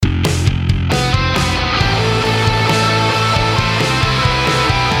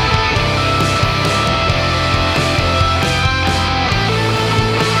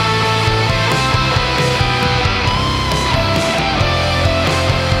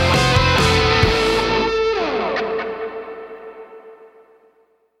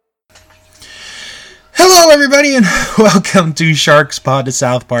everybody, and welcome to Sharks Pod, the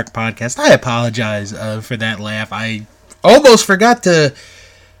South Park podcast. I apologize for that laugh. I almost forgot to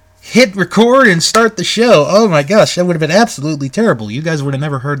hit record and start the show. Oh my gosh, that would have been absolutely terrible. You guys would have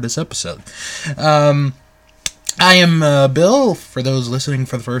never heard this episode. I am Bill. For those listening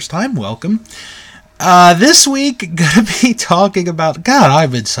for the first time, welcome. This week, gonna be talking about... God,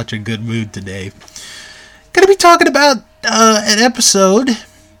 I'm in such a good mood today. Gonna be talking about an episode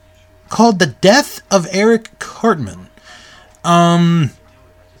called The Death of Eric Cartman.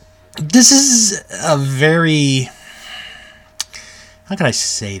 This is a very... How can I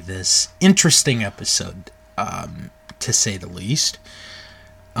say this? Interesting episode, to say the least.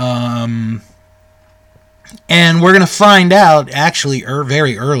 And we're going to find out, actually,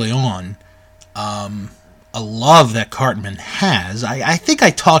 very early on, a love that Cartman has. I think I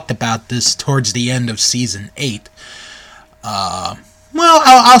talked about this towards the end of Season 8. Well,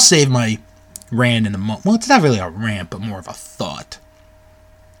 I'll save my rant in a moment. Well, it's not really a rant, but more of a thought.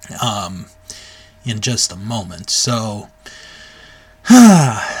 In just a moment. So,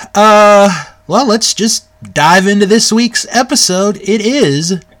 well, let's just dive into this week's episode. It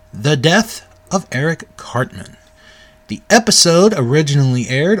is The Death of Eric Cartman. The episode, originally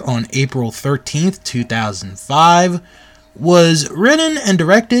aired on April 13th, 2005, was written and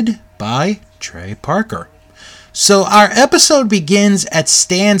directed by Trey Parker. So our episode begins at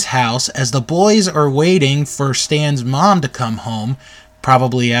Stan's house as the boys are waiting for Stan's mom to come home,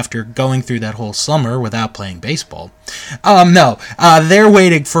 probably after going through that whole summer without playing baseball. They're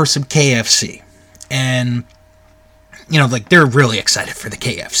waiting for some KFC. And, they're really excited for the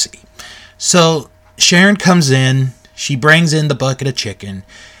KFC. So Sharon comes in, she brings in the bucket of chicken,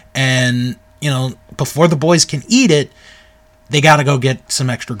 and, before the boys can eat it, they gotta go get some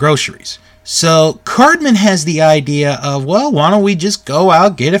extra groceries. So Cartman has the idea of, well, why don't we just go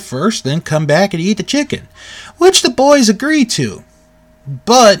out, get it first, then come back and eat the chicken? Which the boys agree to.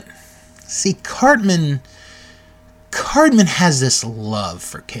 But, see, Cartman has this love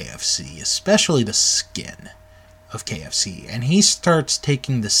for KFC, especially the skin of KFC. And he starts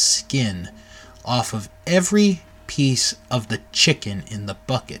taking the skin off of every piece of the chicken in the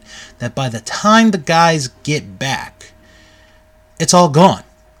bucket, that by the time the guys get back, it's all gone.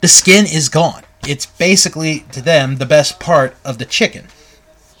 The skin is gone. It's basically, to them, the best part of the chicken.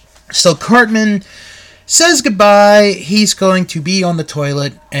 So Cartman says goodbye. He's going to be on the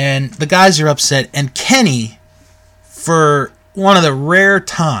toilet, and the guys are upset. And Kenny, for one of the rare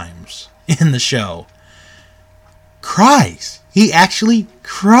times in the show, cries. He actually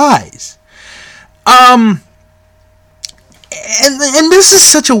cries. And this is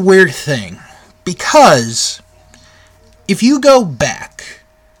such a weird thing, because if you go back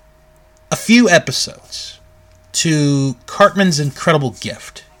a few episodes to Cartman's Incredible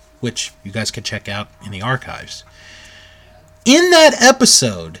Gift, which you guys can check out in the archives. In that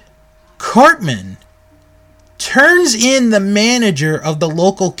episode, Cartman turns in the manager of the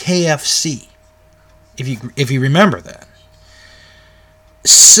local KFC, if you remember that.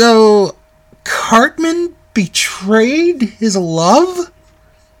 So, Cartman betrayed his love?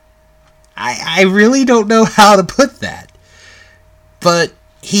 I really don't know how to put that. But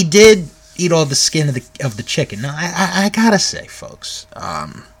he did eat all the skin of the chicken. Now, I gotta say, folks,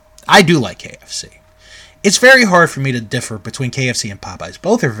 I do like KFC. It's very hard for me to differ between KFC and Popeyes.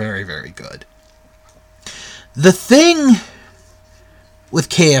 Both are very, very good. The thing with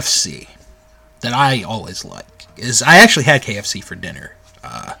KFC that I always like is, I actually had KFC for dinner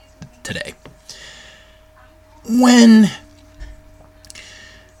today. When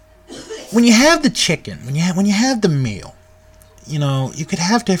you have the chicken, when you have the meal, you could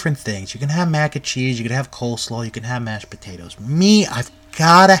have different things. You can have mac and cheese, you can have coleslaw, you can have mashed potatoes. Me, I've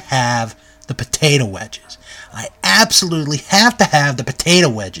gotta have the potato wedges. I absolutely have to have the potato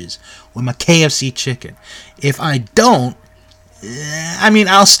wedges with my KFC chicken. If I don't,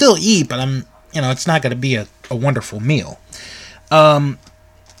 I'll still eat, but it's not gonna be a wonderful meal. And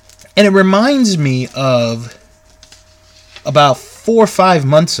it reminds me of about 4 or 5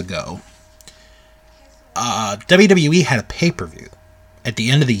 months ago, WWE had a pay-per-view at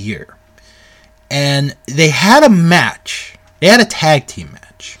the end of the year. And they had a match. They had a tag team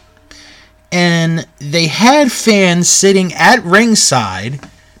match. And they had fans sitting at ringside,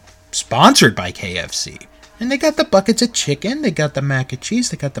 sponsored by KFC. And they got the buckets of chicken, they got the mac and cheese,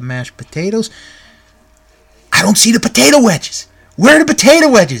 they got the mashed potatoes. I don't see the potato wedges. Where are the potato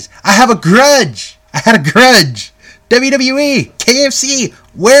wedges? I have a grudge. I had a grudge. WWE, KFC,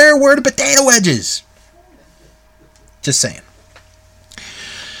 where were the potato wedges? Just saying.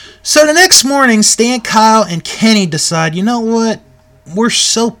 So the next morning, Stan, Kyle, and Kenny decide, you know what? We're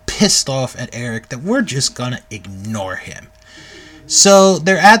so pissed pissed off at Eric that we're just going to ignore him. So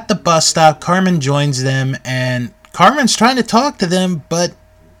they're at the bus stop. Carmen joins them, and Carmen's trying to talk to them, but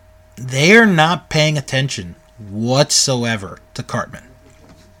they're not paying attention whatsoever to Cartman.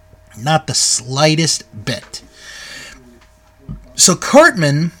 Not the slightest bit. So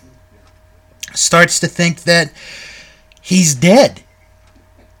Cartman starts to think that he's dead.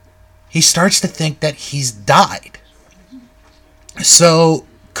 He starts to think that he's died. So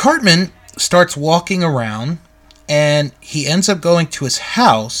Cartman starts walking around, and he ends up going to his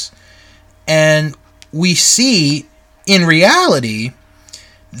house, and we see, in reality,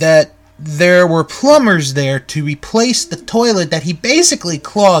 that there were plumbers there to replace the toilet that he basically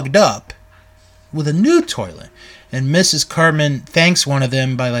clogged up with a new toilet. And Mrs. Cartman thanks one of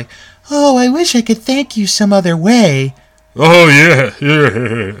them by like, "Oh, I wish I could thank you some other way." Oh,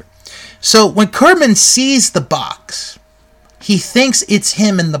 yeah. So when Cartman sees the box, he thinks it's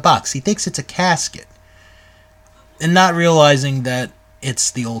him in the box. He thinks it's a casket. And not realizing that it's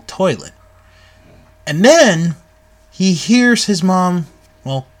the old toilet. And then he hears his mom,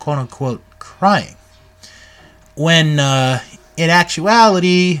 well, quote unquote, crying. When in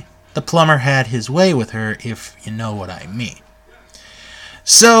actuality, the plumber had his way with her, if you know what I mean.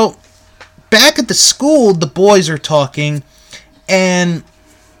 So back at the school, the boys are talking, and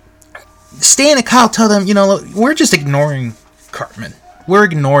Stan and Kyle tell them, we're just ignoring Cartman. We're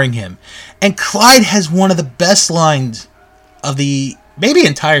ignoring him. And Clyde has one of the best lines of the maybe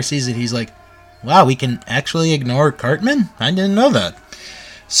entire season. He's like, "Wow, we can actually ignore Cartman? I didn't know that."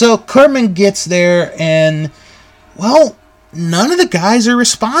 So Cartman gets there, and, well, none of the guys are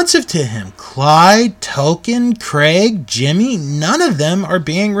responsive to him. Clyde, Token, Craig, Jimmy, none of them are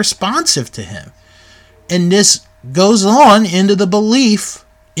being responsive to him. And this goes on into the belief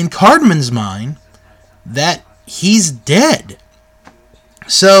in Cartman's mind that he's dead.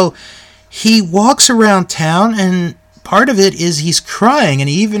 So he walks around town, and part of it is he's crying, and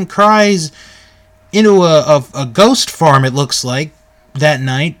he even cries into a ghost farm, it looks like, that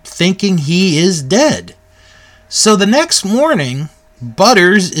night, thinking he is dead. So the next morning,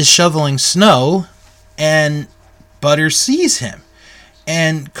 Butters is shoveling snow, and Butters sees him.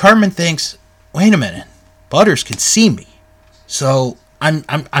 And Cartman thinks, wait a minute, Butters can see me. So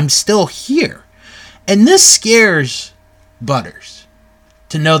I'm still here. And this scares Butters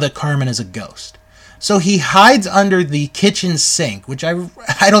to know that Cartman is a ghost. So he hides under the kitchen sink, which I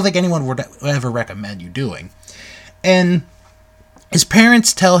don't think anyone would ever recommend you doing. And his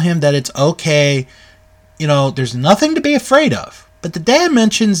parents tell him that it's okay, there's nothing to be afraid of. But the dad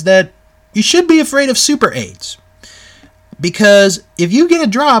mentions that you should be afraid of super AIDS. Because if you get a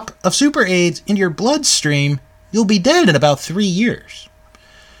drop of super AIDS into your bloodstream, you'll be dead in about 3 years.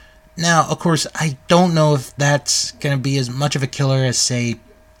 Now, of course, I don't know if that's going to be as much of a killer as, say,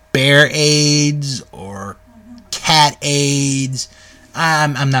 bear AIDS or cat AIDS.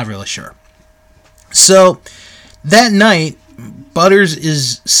 I'm not really sure. So, that night, Butters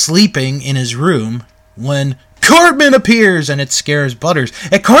is sleeping in his room when Cartman appears, and it scares Butters.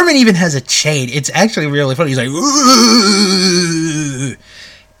 And Cartman even has a chain. It's actually really funny. He's like, "Ooh!"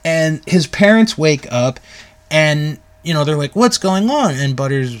 And his parents wake up, and, they're like, "What's going on?" And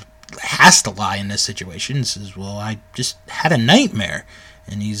Butters has to lie in this situation and says, "Well, I just had a nightmare."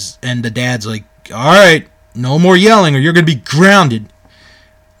 And the dad's like, "All right, no more yelling or you're going to be grounded."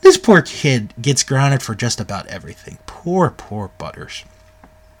 This poor kid gets grounded for just about everything. Poor Butters.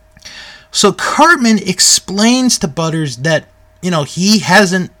 So Cartman explains to Butters that, he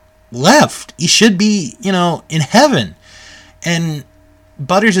hasn't left. He should be, in heaven. And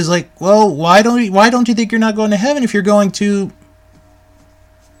Butters is like, "Well, why don't you think you're not going to heaven if you're going to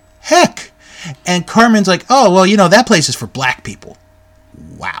heck?" And Cartman's like, "Oh, well, that place is for black people."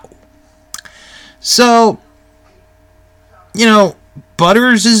 Wow. So,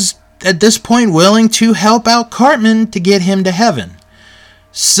 Butters is at this point willing to help out Cartman to get him to heaven.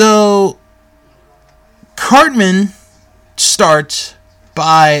 So Cartman starts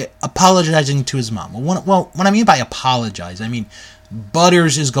by apologizing to his mom. Well, when I mean by apologize, I mean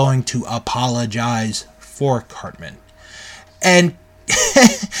Butters is going to apologize for Cartman. And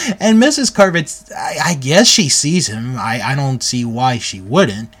and Mrs. Cartman, I guess she sees him. I don't see why she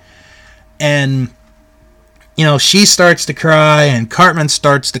wouldn't. And, she starts to cry, and Cartman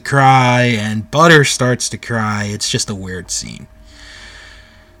starts to cry, and Butters starts to cry. It's just a weird scene.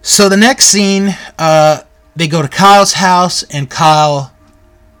 So the next scene, they go to Kyle's house, and Kyle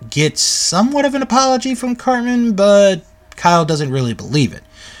gets somewhat of an apology from Cartman, but Kyle doesn't really believe it.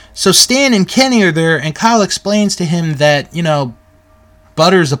 So Stan and Kenny are there, and Kyle explains to him that,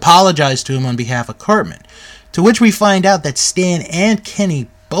 Butters apologized to him on behalf of Cartman. To which we find out that Stan and Kenny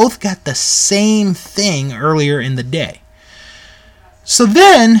both got the same thing earlier in the day. So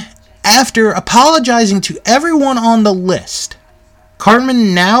then, after apologizing to everyone on the list,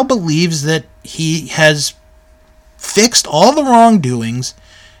 Cartman now believes that he has fixed all the wrongdoings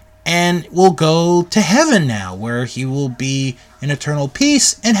and will go to heaven now, where he will be in eternal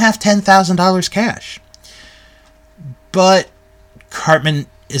peace and have $10,000 cash. But Cartman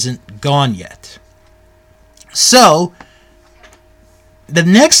isn't gone yet. So, the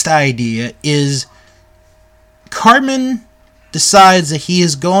next idea is Cartman decides that he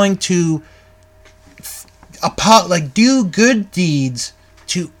is going to do good deeds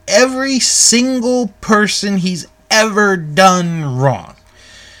to every single person he's ever done wrong.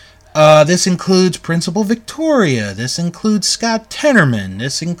 This includes Principal Victoria. This includes Scott Tenorman.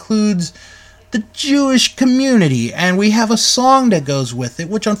 This includes the Jewish community. And we have a song that goes with it,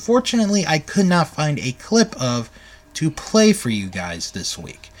 which unfortunately I could not find a clip of to play for you guys this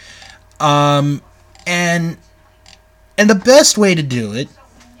week. And the best way to do it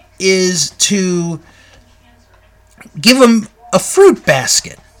is to give him a fruit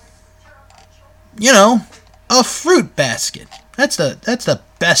basket. You know, a fruit basket. That's the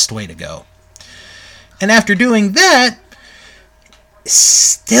best way to go. And after doing that,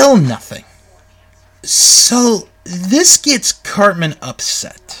 still nothing. So this gets Cartman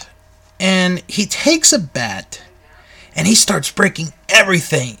upset. And he takes a bat and he starts breaking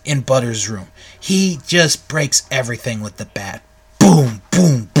everything in Butters' room. He just breaks everything with the bat. Boom,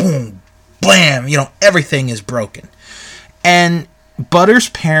 boom, boom, blam. You know, everything is broken. And Butters'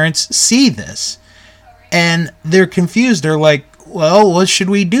 parents see this. And they're confused. They're like, well, what should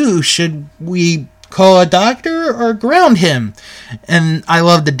we do? Should we call a doctor or ground him? And I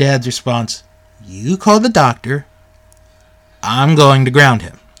love the dad's response. You call the doctor. I'm going to ground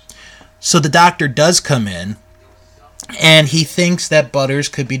him. So the doctor does come in. And he thinks that Butters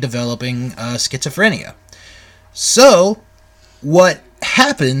could be developing schizophrenia. So what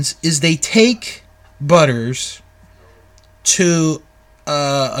happens is they take Butters to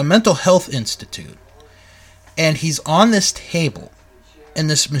a mental health institute. And he's on this table, and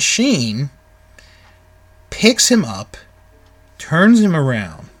this machine picks him up, turns him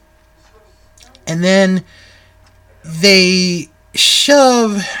around, and then they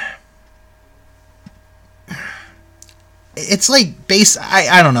shove... It's like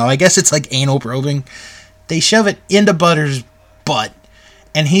I don't know, I guess it's like anal probing. They shove it into Butters' butt,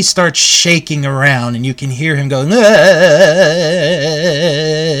 and he starts shaking around, and you can hear him going...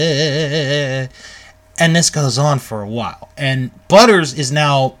 And this goes on for a while. And Butters is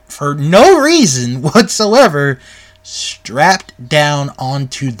now, for no reason whatsoever, strapped down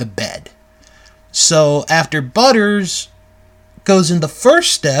onto the bed. So after Butters goes in the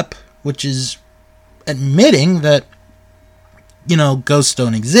first step, which is admitting that, you know, ghosts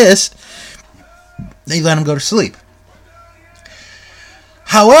don't exist, they let him go to sleep.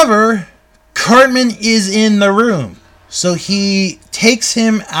 However, Cartman is in the room. So he takes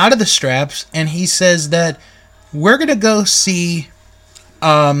him out of the straps, and he says that we're going to go see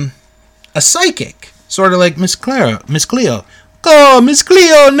a psychic, sort of like Miss Cleo. Go, Miss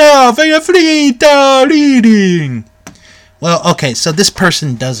Cleo, now for your free tarot reading. Well, okay, so this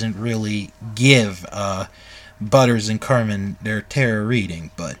person doesn't really give Butters and Cartman their tarot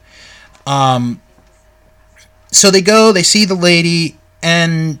reading, but so they go, they see the lady,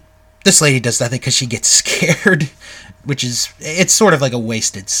 and this lady does nothing because she gets scared. It's sort of like a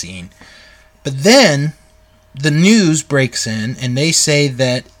wasted scene. But then the news breaks in, and they say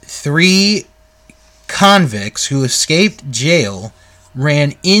that 3 convicts who escaped jail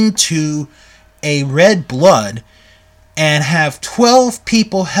ran into a Red Blood and have 12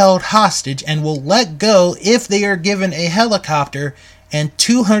 people held hostage and will let go if they are given a helicopter and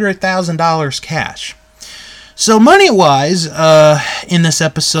 $200,000 cash. So money-wise, in this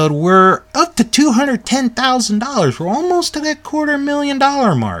episode, we're up to $210,000. We're almost to that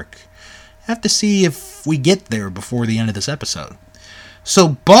 $250,000 mark. Have to see if we get there before the end of this episode. So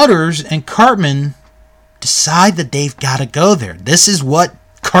Butters and Cartman decide that they've got to go there. This is what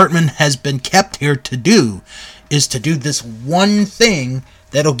Cartman has been kept here to do, is to do this one thing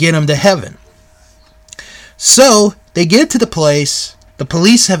that'll get him to heaven. So they get to the place. The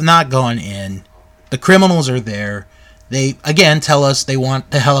police have not gone in. The criminals are there. They, again, tell us they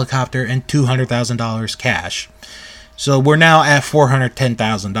want the helicopter and $200,000 cash. So we're now at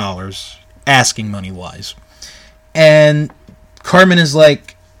 $410,000, asking money-wise. And Cartman is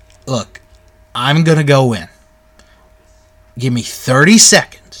like, look, I'm going to go in. Give me 30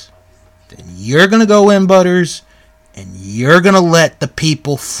 seconds. Then you're going to go in, Butters, and you're going to let the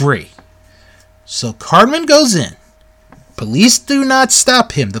people free. So Cartman goes in, Police do not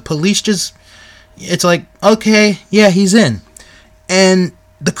stop him. The police just, it's like, okay, yeah, he's in. And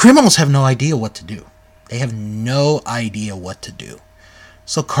the criminals have no idea what to do. They have no idea what to do.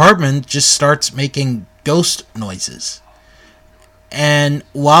 So Cartman just starts making ghost noises. And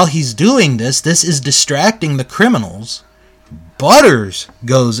while he's doing this is distracting the criminals. Butters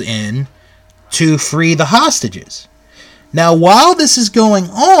goes in to free the hostages. Now, while this is going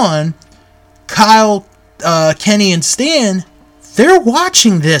on, Kyle, Kenny, and Stan, they're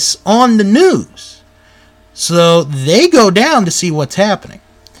watching this on the news. So they go down to see what's happening.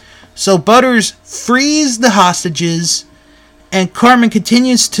 So Butters frees the hostages, and Cartman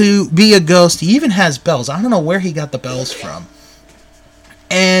continues to be a ghost. He even has bells. I don't know where he got the bells from.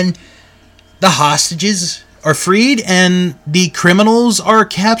 And the hostages are freed, and the criminals are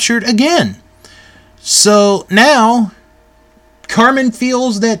captured again. So now, Cartman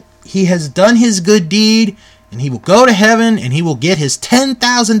feels that he has done his good deed, and he will go to heaven, and he will get his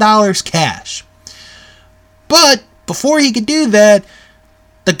 $10,000 cash. But before he could do that,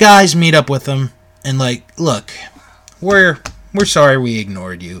 the guys meet up with him and like, look, we're sorry we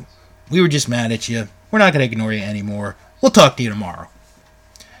ignored you. We were just mad at you. We're not going to ignore you anymore. We'll talk to you tomorrow.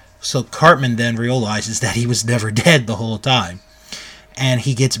 So Cartman then realizes that he was never dead the whole time. And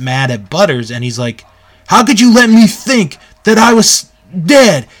he gets mad at Butters, and he's like, how could you let me think that I was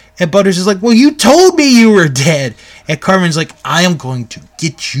dead? And Butters is like, well, you told me you were dead. And Cartman's like, I am going to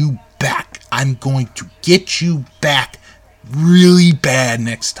get you back. I'm going to get you back really bad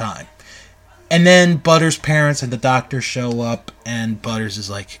next time. And then Butters' parents and the doctor show up, and Butters is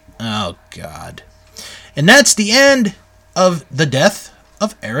like, oh, God. And that's the end of the death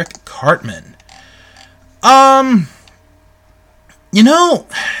of Eric Cartman. You know,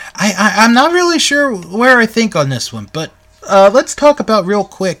 I'm not really sure where I think on this one, but let's talk about real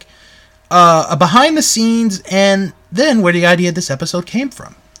quick behind the scenes and then where the idea of this episode came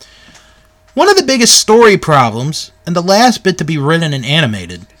from. One of the biggest story problems, and the last bit to be written and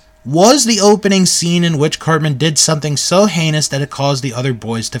animated, was the opening scene in which Cartman did something so heinous that it caused the other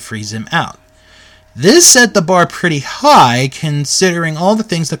boys to freeze him out. This set the bar pretty high, considering all the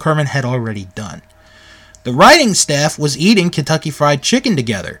things that Cartman had already done. The writing staff was eating Kentucky Fried Chicken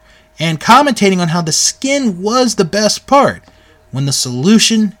together, and commentating on how the skin was the best part, when the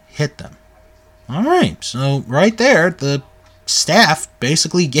solution hit them. Alright, so right there, the staff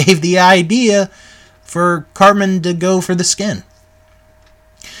basically gave the idea for Cartman to go for the skin.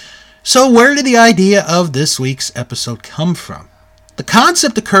 So where did the idea of this week's episode come from? The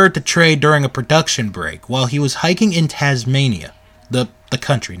concept occurred to Trey during a production break while he was hiking in Tasmania. The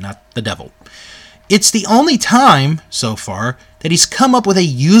country, not the devil. It's the only time, so far, that he's come up with a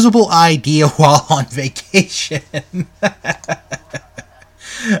usable idea while on vacation.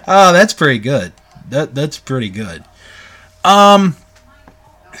 Oh, that's pretty good. That's pretty good.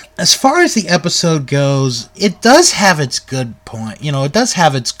 As far as the episode goes, it does have its good point. You know, it does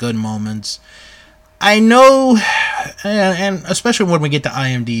have its good moments. I know, and especially when we get to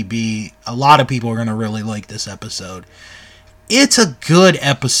IMDb, a lot of people are going to really like this episode. It's a good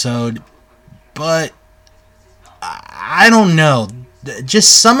episode, but I don't know.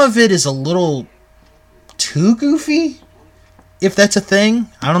 Just some of it is a little too goofy, if that's a thing.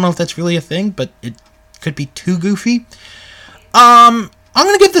 I don't know if that's really a thing, but it could be too goofy. I'm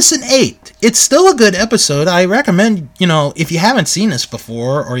going to give this an 8. It's still a good episode. I recommend, if you haven't seen this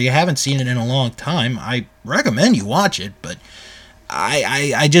before or you haven't seen it in a long time, I recommend you watch it, but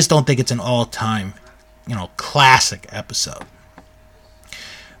I just don't think it's an all-time, classic episode.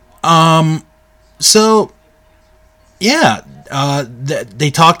 So, yeah, they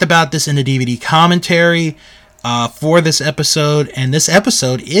talked about this in the DVD commentary for this episode, and this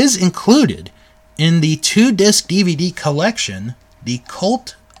episode is included in the 2-disc DVD collection, The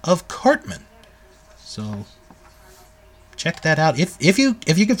Cult of Cartman. So check that out if you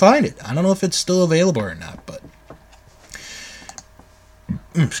can find it. I don't know if it's still available or not, but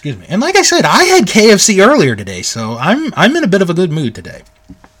excuse me. And like I said, I had KFC earlier today, so I'm in a bit of a good mood today.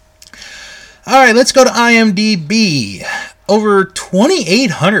 All right, let's go to IMDb. Over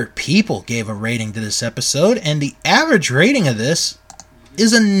 2,800 people gave a rating to this episode, and the average rating of this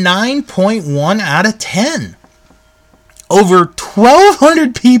is a 9.1 out of 10. Over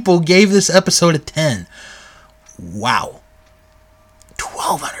 1,200 people gave this episode a 10. Wow.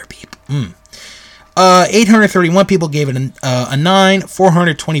 1,200 people. 831 people gave it a 9.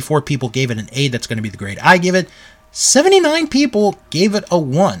 424 people gave it an 8. That's going to be the grade I give it. 79 people gave it a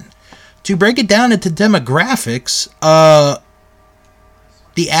 1. To break it down into demographics,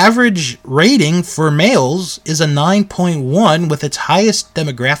 the average rating for males is a 9.1, with its highest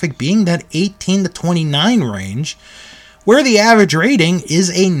demographic being that 18 to 29 range, where the average rating is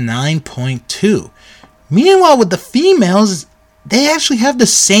a 9.2. Meanwhile, with the females, they actually have the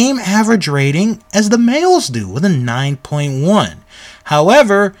same average rating as the males do, with a 9.1.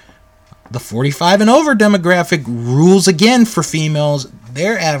 However, the 45 and over demographic rules again for females.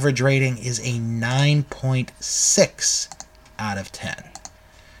 Their average rating is a 9.6 out of 10.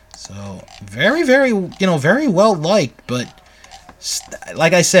 So very, very, very well liked. But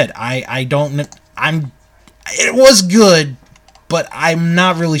like I said, it was good, but I'm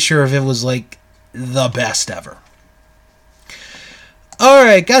not really sure if it was like the best ever.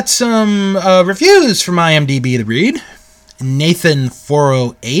 Alright, got some reviews from IMDb to read.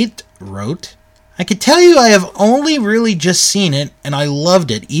 Nathan408 wrote, I could tell you I have only really just seen it, and I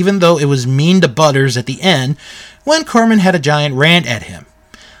loved it, even though it was mean to Butters at the end when Cartman had a giant rant at him.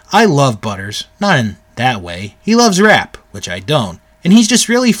 I love Butters, not in that way. He loves rap, which I don't, and he's just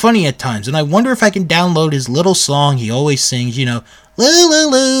really funny at times, and I wonder if I can download his little song he always sings, Lou, Lou,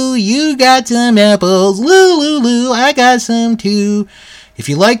 Lou, you got some apples, Lou, Lou, Lou, I got some too. If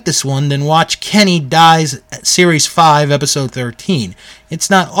you like this one, then watch Kenny Dies Series 5, Episode 13.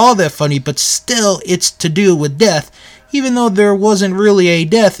 It's not all that funny, but still, it's to do with death, even though there wasn't really a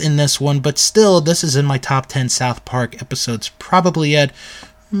death in this one, but still, this is in my top 10 South Park episodes, probably at,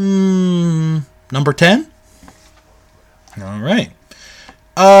 number 10? Alright.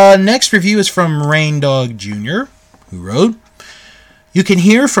 Next review is from Rain Dog Jr., who wrote, you can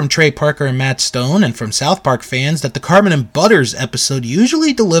hear from Trey Parker and Matt Stone and from South Park fans that the Cartman and Butters episode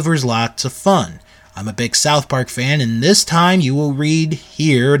usually delivers lots of fun. I'm a big South Park fan, and this time you will read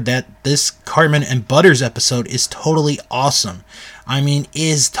here that this Cartman and Butters episode is totally awesome. I mean,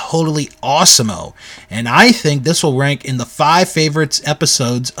 is totally awesome-o. And I think this will rank in the 5 favorites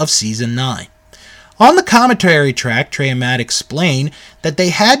episodes of Season 9. On the commentary track, Trey and Matt explain that they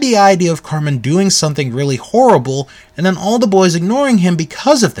had the idea of Cartman doing something really horrible and then all the boys ignoring him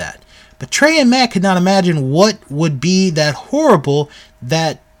because of that. But Trey and Matt could not imagine what would be that horrible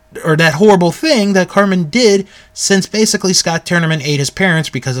thing that Cartman did, since basically Scott Tenorman ate his parents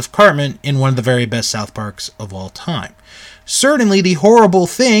because of Cartman in one of the very best South Parks of all time. Certainly the horrible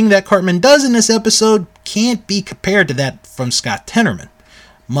thing that Cartman does in this episode can't be compared to that from Scott Tenorman.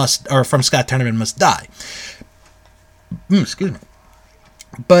 Scott Tenorman Must Die. Excuse me.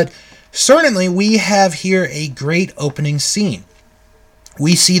 But certainly we have here a great opening scene.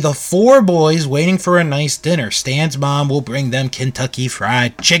 We see the 4 boys waiting for a nice dinner. Stan's mom will bring them Kentucky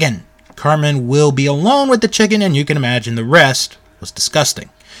Fried Chicken. Cartman will be alone with the chicken, and you can imagine the rest was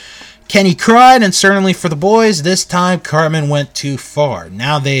disgusting. Kenny cried, and certainly for the boys, this time Cartman went too far.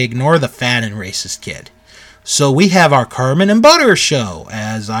 Now they ignore the fat and racist kid. So we have our Cartman and Butters show.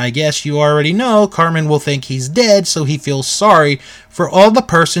 As I guess you already know, Cartman will think he's dead, so he feels sorry for all the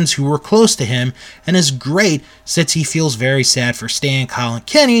persons who were close to him, and is great since he feels very sad for Stan, Kyle, and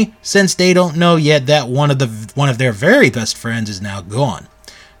Kenny, since they don't know yet that one of their very best friends is now gone.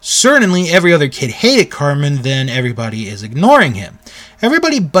 Certainly every other kid hated Cartman, then everybody is ignoring him.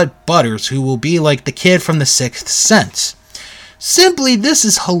 Everybody but Butters, who will be like the kid from The Sixth Sense. Simply, this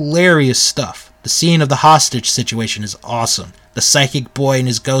is hilarious stuff. The scene of the hostage situation is awesome. The psychic boy and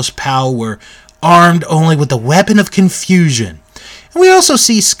his ghost pal were armed only with the weapon of confusion. And we also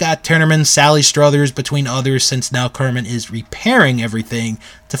see Scott Tenorman, Sally Struthers, between others, since now Cartman is repairing everything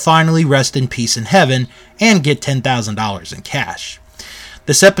to finally rest in peace in heaven and get $10,000 in cash.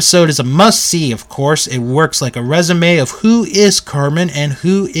 This episode is a must-see, of course. It works like a resume of who is Cartman and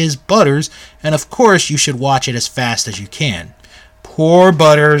who is Butters, and of course you should watch it as fast as you can. Poor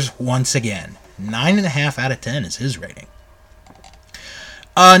Butters once again. 9.5 out of 10 is his rating.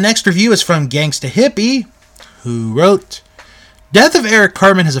 Next review is from Gangsta Hippie, who wrote, Death of Eric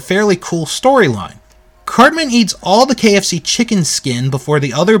Cartman has a fairly cool storyline. Cartman eats all the KFC chicken skin before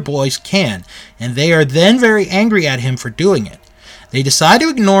the other boys can, and they are then very angry at him for doing it. They decide to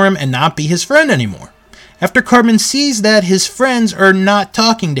ignore him and not be his friend anymore. After Cartman sees that his friends are not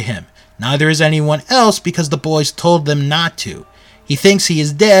talking to him, neither is anyone else because the boys told them not to. He thinks he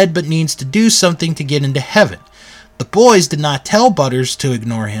is dead, but needs to do something to get into heaven. The boys did not tell Butters to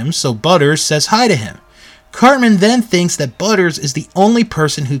ignore him, so Butters says hi to him. Cartman then thinks that Butters is the only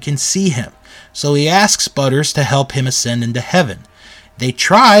person who can see him, so he asks Butters to help him ascend into heaven. They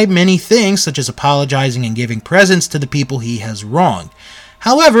try many things, such as apologizing and giving presents to the people he has wronged.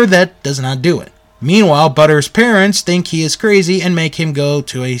 However, that does not do it. Meanwhile, Butters' parents think he is crazy and make him go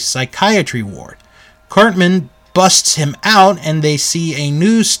to a psychiatry ward. Cartman busts him out, and they see a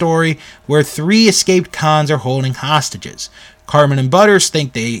news story where 3 escaped cons are holding hostages. Cartman and Butters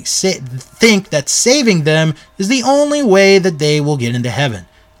think that saving them is the only way that they will get into heaven.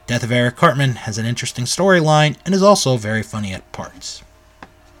 Death of Eric Cartman has an interesting storyline and is also very funny at parts.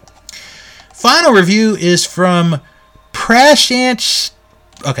 Final review is from Prashant.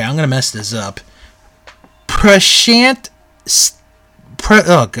 Okay, I'm going to mess this up. Prashant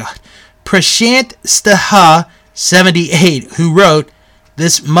Staha 78, who wrote,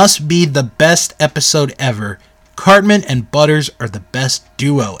 "This must be the best episode ever. Cartman and Butters are the best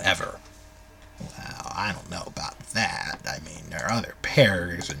duo ever." Well, I don't know about that. I mean, there are other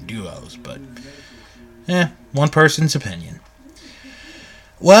pairs and duos, but one person's opinion.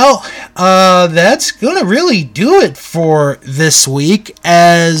 Well, that's gonna really do it for this week,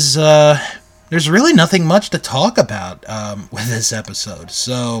 as there's really nothing much to talk about with this episode.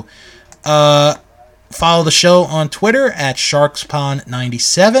 So, follow the show on Twitter at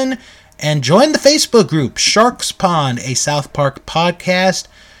SharksPond97 and join the Facebook group Sharks Pond, a South Park podcast.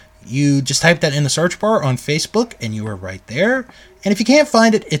 You just type that in the search bar on Facebook and you are right there. And if you can't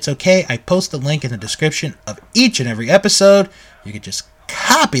find it, it's okay. I post the link in the description of each and every episode. You can just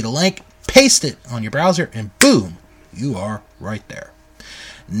copy the link, paste it on your browser, and boom, you are right there.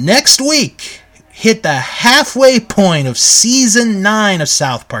 Next week, hit the halfway point of Season 9 of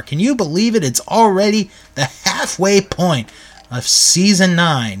South Park. Can you believe it? It's already the halfway point of Season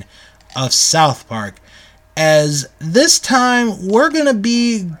 9 of South Park. As this time, we're going to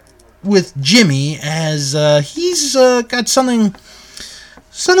be with Jimmy, as he's got something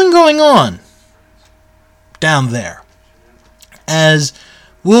going on down there. As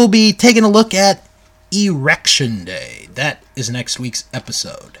we'll be taking a look at Erection Day. That is next week's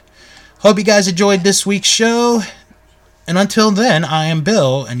episode. Hope you guys enjoyed this week's show. And until then, I am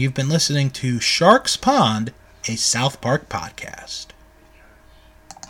Bill, and you've been listening to Sharks Pond, a South Park podcast.